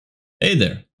Hey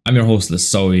there, I'm your host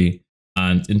Zoe,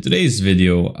 and in today's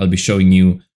video I'll be showing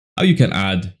you how you can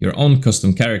add your own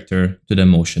custom character to the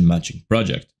motion matching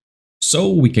project.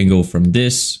 So we can go from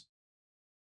this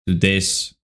to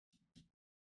this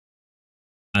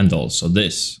and also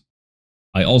this.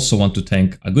 I also want to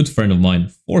thank a good friend of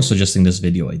mine for suggesting this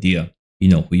video idea. You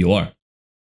know who you are.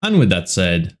 And with that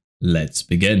said, let's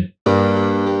begin.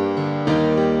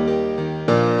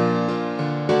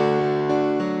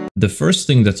 The first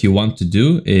thing that you want to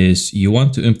do is you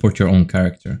want to import your own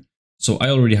character. So I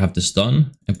already have this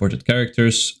done, imported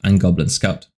characters and Goblin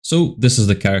Scout. So this is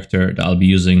the character that I'll be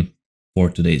using for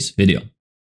today's video.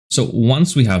 So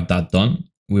once we have that done,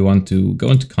 we want to go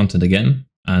into content again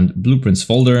and blueprints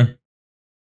folder.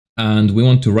 And we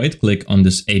want to right click on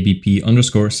this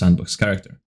ABP_sandbox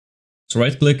character. So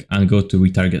right click and go to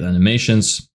retarget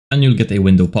animations and you'll get a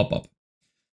window pop up.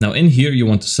 Now in here, you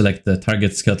want to select the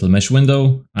target skeletal mesh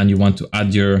window and you want to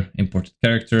add your imported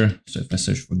character. So if I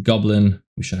search for Goblin,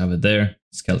 we should have it there,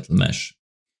 skeletal mesh.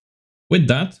 With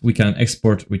that, we can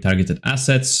export retargeted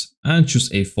assets and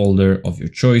choose a folder of your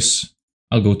choice.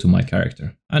 I'll go to my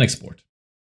character and export.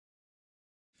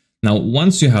 Now,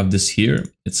 once you have this here,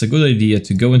 it's a good idea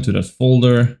to go into that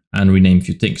folder and rename a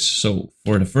few things. So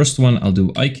for the first one, I'll do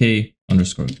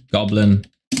IK_Goblin.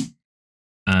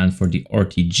 And for the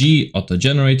RTG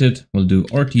auto-generated, we'll do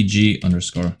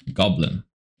RTG_Goblin.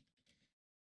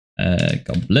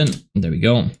 Goblin, there we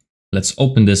go. Let's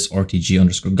open this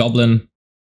RTG_Goblin.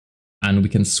 And we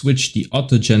can switch the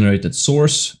auto-generated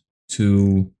source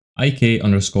to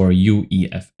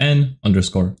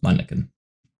IK_UEFN_mannequin.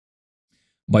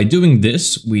 By doing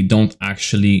this, we don't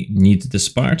actually need this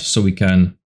part, so we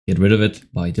can get rid of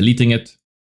it by deleting it.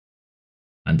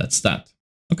 And that's that.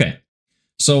 Okay.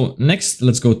 So next,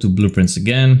 let's go to blueprints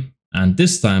again. And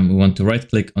this time we want to right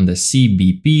click on the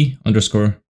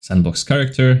CBP_sandbox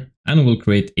character and we'll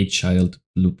create a child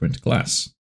blueprint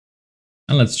class.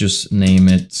 And let's just name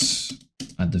it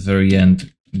at the very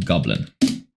end, Goblin.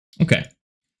 Okay.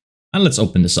 And let's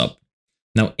open this up.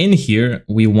 Now in here,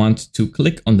 we want to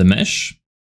click on the mesh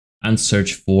and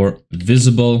search for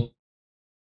visible.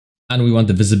 And we want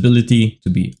the visibility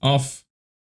to be off.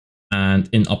 And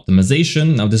in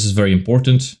optimization, now this is very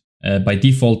important. By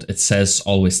default, it says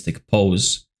always tick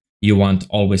pose. You want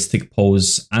always tick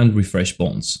pose and refresh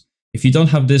bones. If you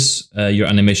don't have this, your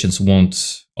animations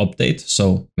won't update.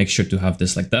 So make sure to have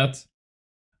this like that.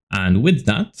 And with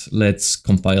that, let's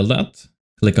compile that.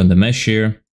 Click on the mesh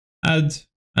here, add,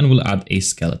 and we'll add a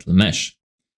skeletal mesh.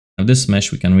 Now this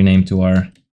mesh we can rename to our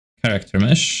character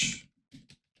mesh.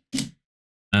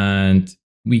 And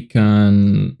we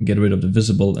can get rid of the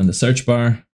visible in the search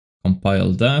bar,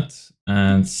 compile that,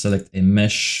 and select a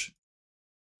mesh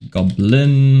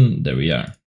Goblin. There we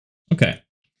are. Okay.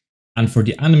 And for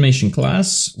the animation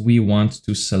class, we want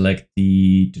to select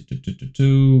the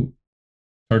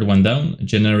third one down,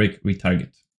 generic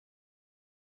retarget.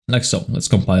 Like so. Let's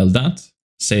compile that,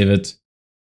 save it.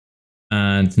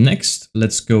 And next,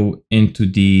 let's go into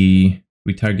the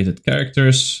retargeted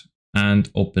characters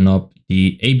and open up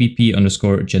the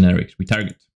ABP_generic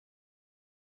retarget.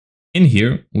 In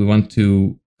here, we want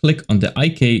to click on the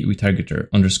IK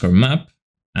retargeter_map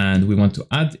and we want to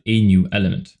add a new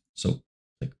element. So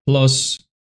click plus,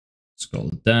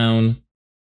 scroll down,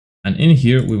 and in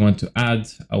here we want to add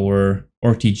our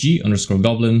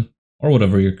RTG_Goblin or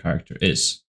whatever your character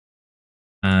is.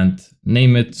 And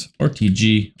name it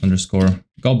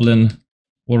RTG_Goblin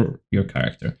or your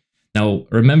character. Now,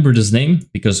 remember this name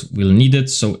because we'll need it.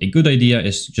 So a good idea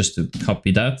is just to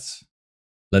copy that.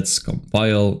 Let's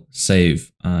compile,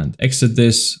 save, and exit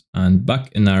this. And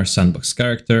back in our sandbox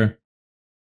character,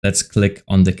 let's click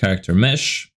on the character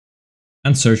mesh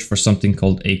and search for something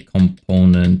called a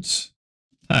component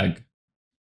tag.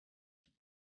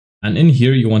 And in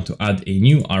here, you want to add a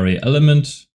new array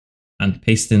element and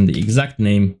paste in the exact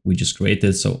name we just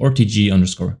created. So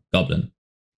RTG_Goblin.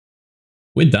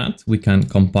 With that, we can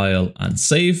compile and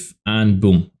save, and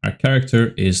boom, our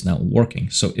character is now working.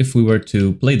 So if we were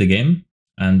to play the game,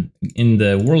 and in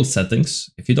the world settings,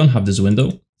 if you don't have this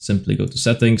window, simply go to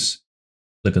settings,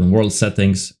 click on world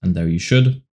settings, and there you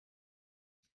should.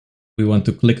 We want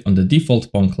to click on the default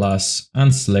pawn class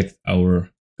and select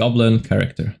our Goblin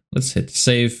character. Let's hit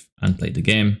save and play the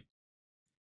game.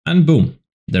 And boom,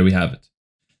 there we have it.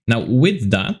 Now with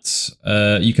that,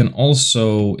 you can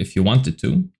also, if you wanted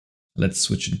to, let's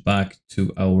switch it back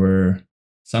to our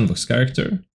sandbox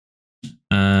character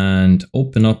and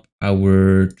open up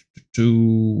our,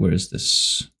 where is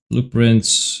this?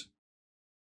 Blueprints.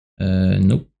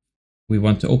 Nope. We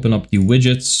want to open up the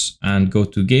widgets and go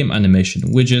to game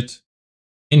animation widget.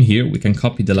 In here, we can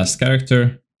copy the last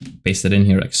character, paste it in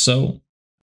here like so.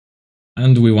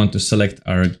 And we want to select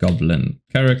our goblin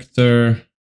character.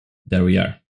 There we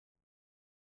are.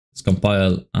 Let's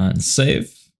compile and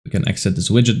save. We can exit this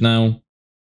widget now.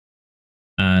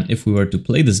 And if we were to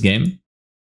play this game,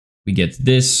 we get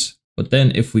this. But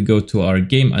then if we go to our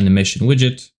game animation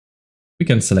widget, we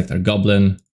can select our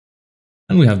goblin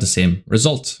and we have the same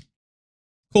result.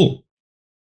 Cool.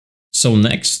 So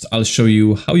next, I'll show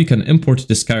you how you can import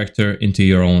this character into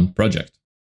your own project.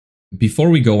 Before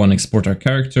we go and export our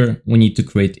character, we need to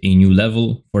create a new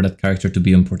level for that character to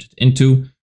be imported into.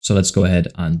 So let's go ahead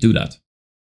and do that.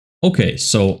 Okay,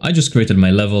 so I just created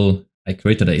my level. I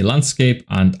created a landscape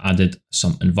and added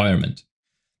some environment.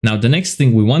 Now, the next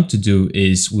thing we want to do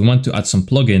is we want to add some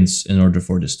plugins in order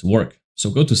for this to work. So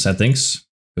go to settings,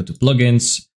 go to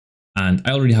plugins, and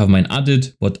I already have mine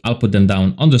added, but I'll put them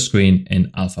down on the screen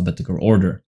in alphabetical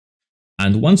order.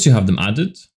 And once you have them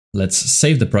added, let's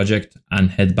save the project and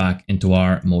head back into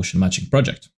our motion matching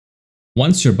project.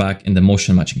 Once you're back in the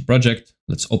motion matching project,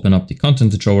 let's open up the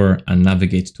content drawer and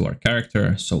navigate to our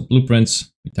character. So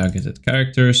blueprints, we targeted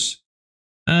characters,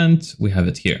 and we have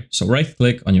it here. So right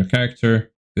click on your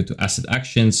character, go to asset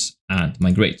actions and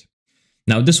migrate.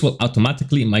 Now this will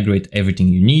automatically migrate everything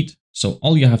you need. So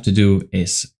all you have to do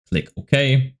is click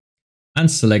OK and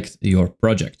select your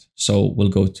project. So we'll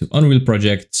go to Unreal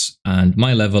projects and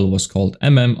my level was called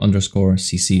mm_cc_demo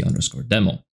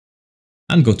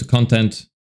and go to content,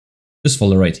 this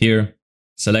folder right here,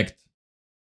 select.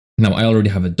 Now I already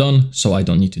have it done, so I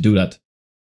don't need to do that.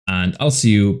 And I'll see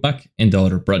you back in the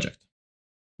other project.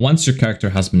 Once your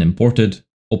character has been imported,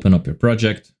 open up your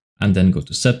project and then go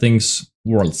to settings,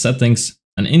 world settings.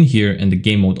 And in here in the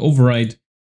game mode override,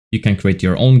 you can create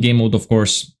your own game mode, of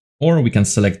course, or we can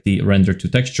select the render to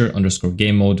texture _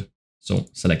 game mode. So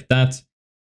select that.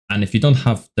 And if you don't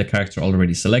have the character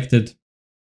already selected,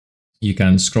 you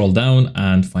can scroll down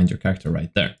and find your character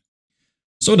right there.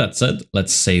 So that said,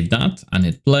 let's save that and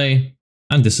hit play.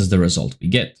 And this is the result we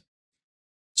get.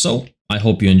 So I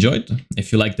hope you enjoyed.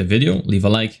 If you liked the video, leave a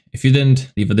like. If you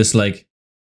didn't, leave a dislike.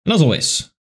 And as always,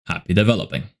 happy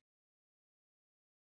developing.